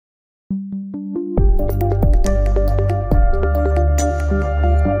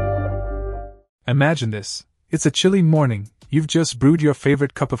Imagine this. It's a chilly morning, you've just brewed your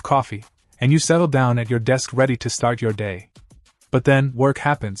favorite cup of coffee, and you settle down at your desk ready to start your day. But then, work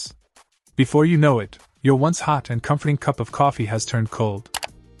happens. Before you know it, your once hot and comforting cup of coffee has turned cold.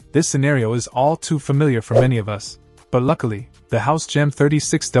 This scenario is all too familiar for many of us, but luckily, the House Gem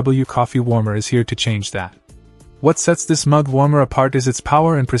 36W coffee warmer is here to change that. What sets this mug warmer apart is its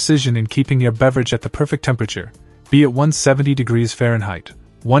power and precision in keeping your beverage at the perfect temperature, be it 170 degrees Fahrenheit,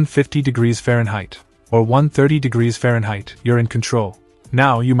 150 degrees Fahrenheit, or 130 degrees Fahrenheit, you're in control.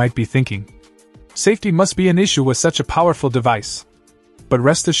 Now you might be thinking, safety must be an issue with such a powerful device. But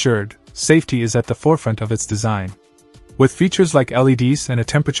rest assured, safety is at the forefront of its design. With features like LEDs and a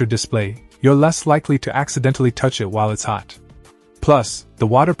temperature display, you're less likely to accidentally touch it while it's hot. Plus, the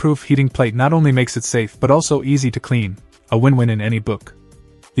waterproof heating plate not only makes it safe but also easy to clean, a win-win in any book.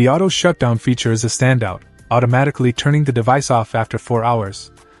 The auto shutdown feature is a standout, automatically turning the device off after 4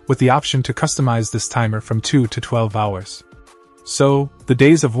 hours, with the option to customize this timer from 2 to 12 hours. So, the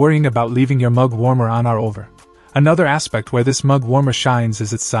days of worrying about leaving your mug warmer on are over. Another aspect where this mug warmer shines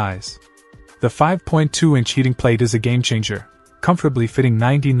is its size. The 5.2-inch heating plate is a game-changer, comfortably fitting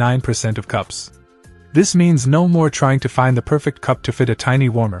 99% of cups. This means no more trying to find the perfect cup to fit a tiny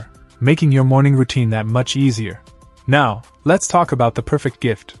warmer, making your morning routine that much easier. Now, let's talk about the perfect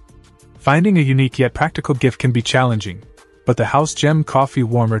gift. Finding a unique yet practical gift can be challenging, but the House Gem coffee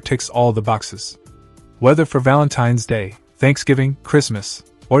warmer ticks all the boxes. Whether for Valentine's Day, Thanksgiving, Christmas,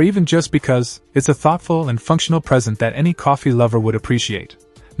 or even just because, it's a thoughtful and functional present that any coffee lover would appreciate.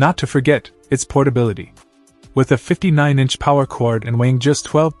 Not to forget, its portability. With a 59-inch power cord and weighing just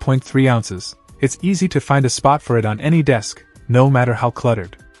 12.3 ounces, it's easy to find a spot for it on any desk, no matter how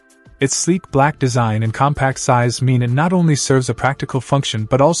cluttered. Its sleek black design and compact size mean it not only serves a practical function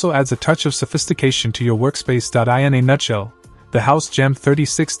but also adds a touch of sophistication to your workspace. In a nutshell, the House Gem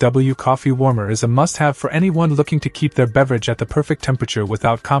 36W coffee warmer is a must-have for anyone looking to keep their beverage at the perfect temperature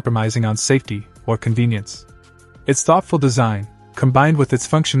without compromising on safety or convenience. Its thoughtful design, combined with its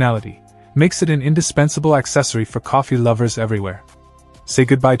functionality, makes it an indispensable accessory for coffee lovers everywhere. Say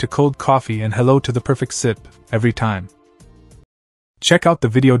goodbye to cold coffee and hello to the perfect sip, every time. Check out the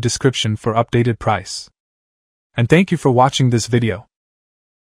video description for updated price. And thank you for watching this video.